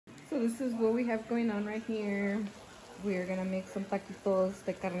So this is what we have going on right here. We're gonna make some taquitos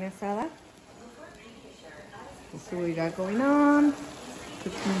de carne asada. This is what we got going on.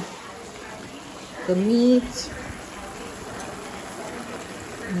 The meat,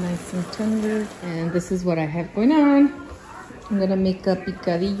 nice and tender. And this is what I have going on. I'm gonna make a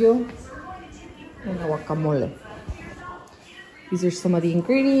picadillo and a guacamole. These are some of the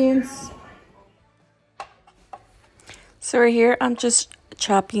ingredients. So right here, I'm just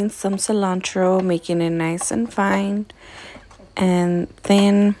chopping some cilantro, making it nice and fine and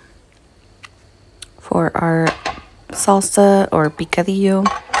thin for our salsa or picadillo.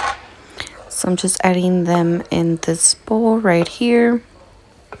 So I'm just adding them in this bowl right here.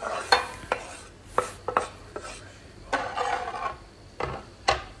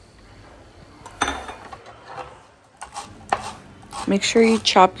 Make sure you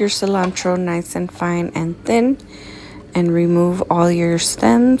chop your cilantro nice and fine and thin and remove all your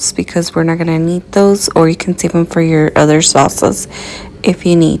stems because we're not going to need those, or you can save them for your other salsas if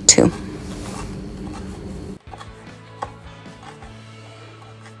you need to.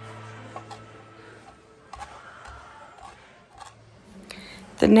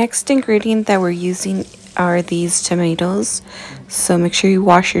 The next ingredient that we're using are these tomatoes. So make sure you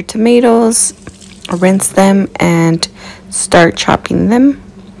wash your tomatoes, rinse them, and start chopping them.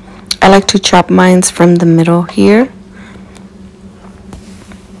 I like to chop mine from the middle here.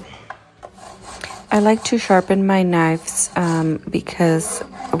 I like to sharpen my knives because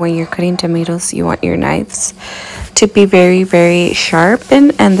when you're cutting tomatoes, you want your knives to be very, very sharp.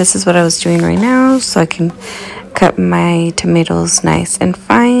 And this is what I was doing right now, so I can cut my tomatoes nice and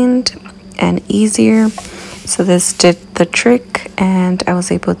fine and easier. So this did the trick, and I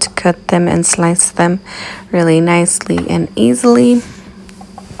was able to cut them and slice them really nicely and easily.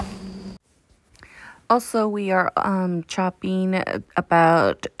 Also, we are chopping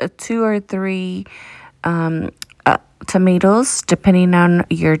about 2 or 3 tomatoes, depending on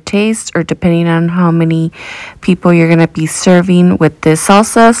your taste or depending on how many people you're going to be serving with this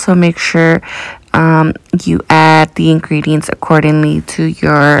salsa. So make sure you add the ingredients accordingly to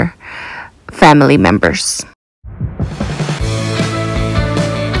your family members.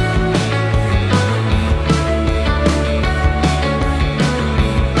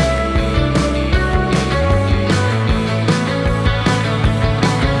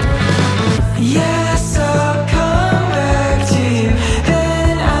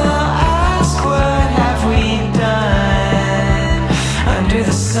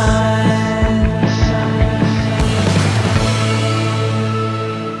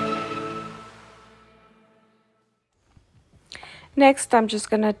 Next, I'm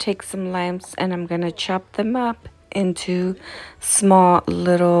just going to take some limes and I'm going to chop them up into small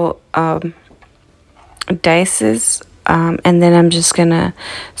little dices. And then I'm just going to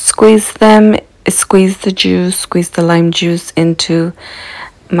squeeze them, squeeze the lime juice into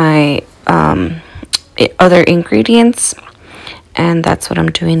my other ingredients. And that's what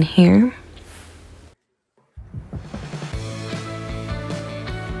I'm doing here.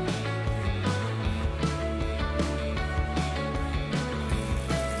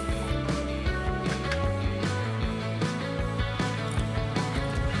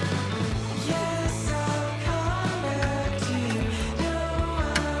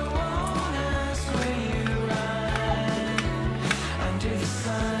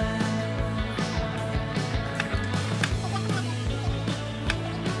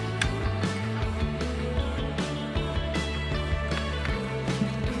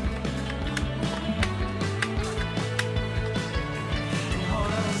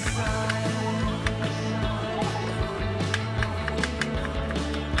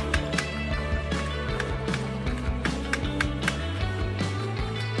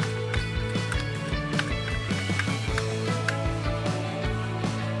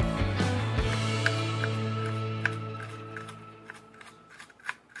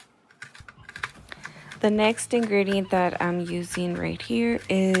 The next ingredient that I'm using right here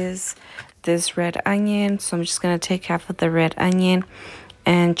is this red onion. So I'm just going to take half of the red onion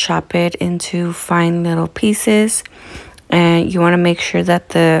and chop it into fine little pieces. And you want to make sure that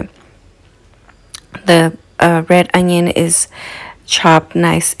the red onion is chopped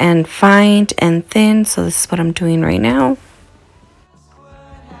nice and fine and thin. So this is what I'm doing right now.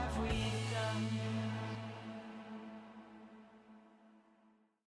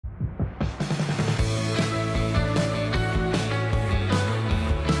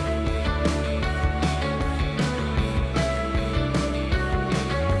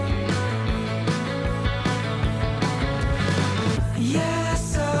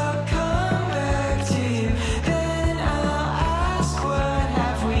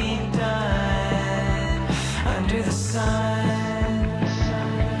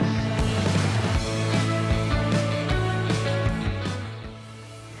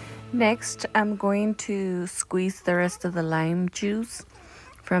 Next, I'm going to squeeze the rest of the lime juice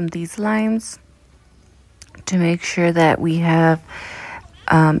from these limes to make sure that we have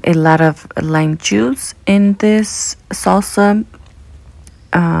a lot of lime juice in this salsa.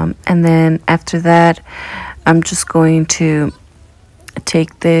 And then after that, I'm just going to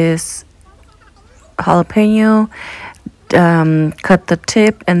take this jalapeno, cut the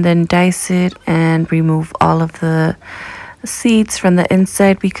tip, and then dice it and remove all of the seeds from the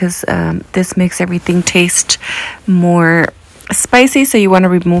inside, because this makes everything taste more spicy. So you want to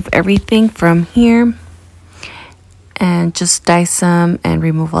remove everything from here and just dice them and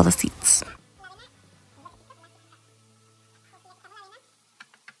remove all the seeds.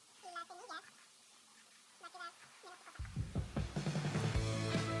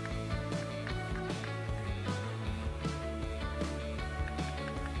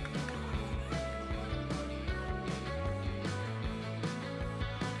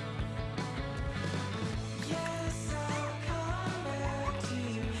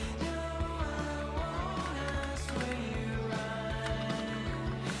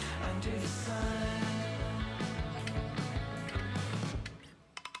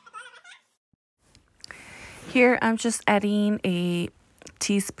 Here, I'm just adding a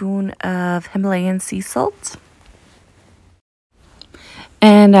teaspoon of Himalayan sea salt.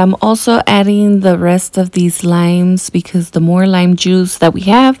 And I'm also adding the rest of these limes, because the more lime juice that we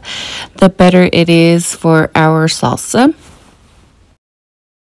have, the better it is for our salsa.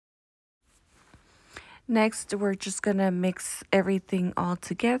 Next, we're just gonna mix everything all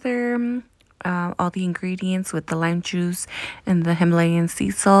together. All the ingredients with the lime juice and the Himalayan sea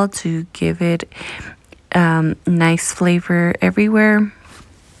salt to give it nice flavor everywhere.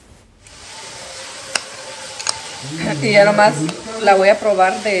 Aquí ya nomás la voy a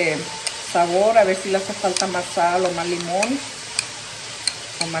probar de sabor, a ver si le hace falta más sal o más limón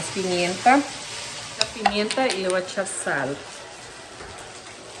o más pimienta. La pimienta y le voy a echar sal.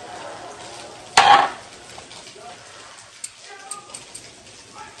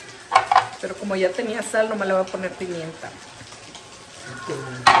 Pero como ya tenía sal, nomás le voy a poner pimienta.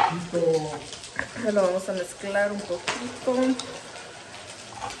 Lo vamos a mezclar un poquito.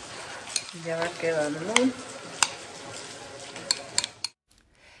 Ya va quedando.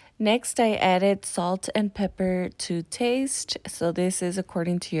 Next, I added salt and pepper to taste. So this is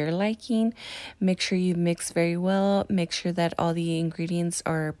according to your liking. Make sure you mix very well. Make sure that all the ingredients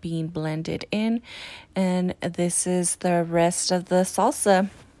are being blended in. And this is the rest of the salsa.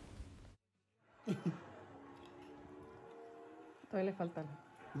 Todavía le faltan.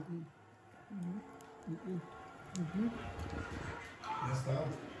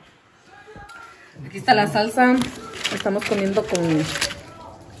 Aquí está la salsa. Estamos comiendo con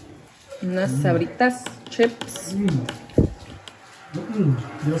unas sabritas, chips.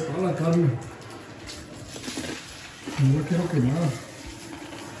 Ya está la carne. No la quiero quemar.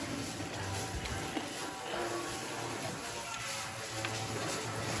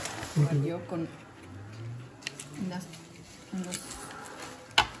 Yo con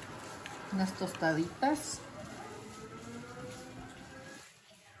unas tostaditas.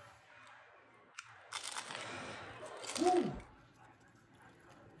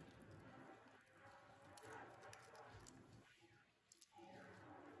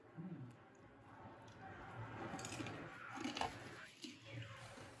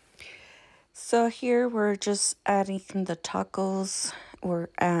 So here we're just adding the tacos. We're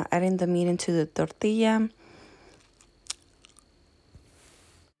adding the meat into the tortilla.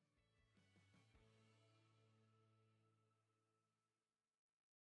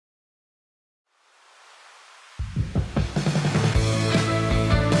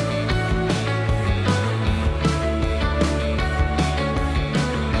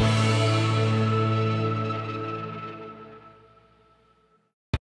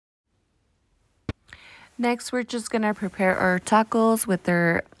 Next, we're just gonna prepare our tacos with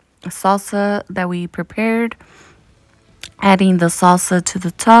their salsa that we prepared. Adding the salsa to the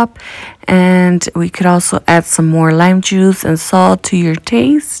top, and we could also add some more lime juice and salt to your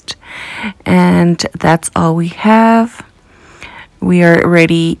taste. And that's all we have. We are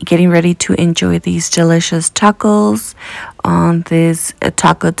getting ready to enjoy these delicious tacos on this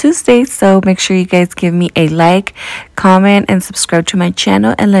Taco Tuesday. So make sure you guys give me a like, comment, and subscribe to my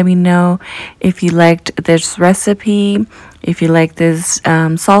channel, and let me know if you liked this recipe, if you like this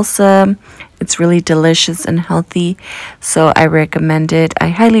salsa. It's really delicious and healthy, so I recommend it. I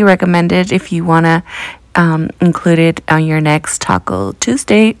highly recommend it if you want to include it on your next Taco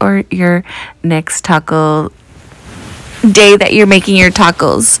Tuesday or your next taco day that you're making your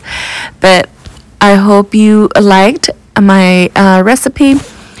tacos. But I hope you liked my recipe,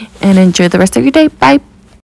 and enjoy the rest of your day. Bye.